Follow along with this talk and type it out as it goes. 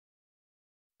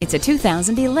It's a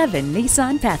 2011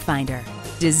 Nissan Pathfinder.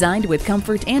 Designed with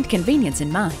comfort and convenience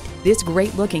in mind, this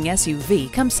great-looking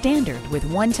SUV comes standard with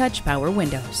one-touch power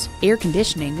windows, air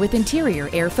conditioning with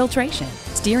interior air filtration,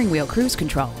 steering wheel cruise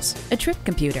controls, a trip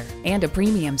computer, and a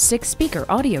premium 6-speaker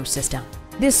audio system.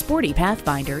 This sporty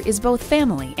Pathfinder is both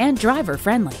family and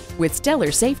driver-friendly, with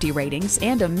stellar safety ratings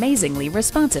and amazingly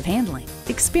responsive handling.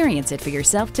 Experience it for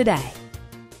yourself today.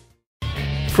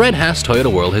 Fred Haas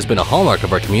Toyota World has been a hallmark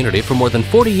of our community for more than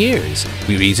 40 years.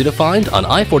 We're easy to find on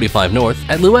I-45 North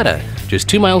at Louetta, just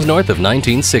 2 miles north of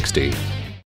 1960.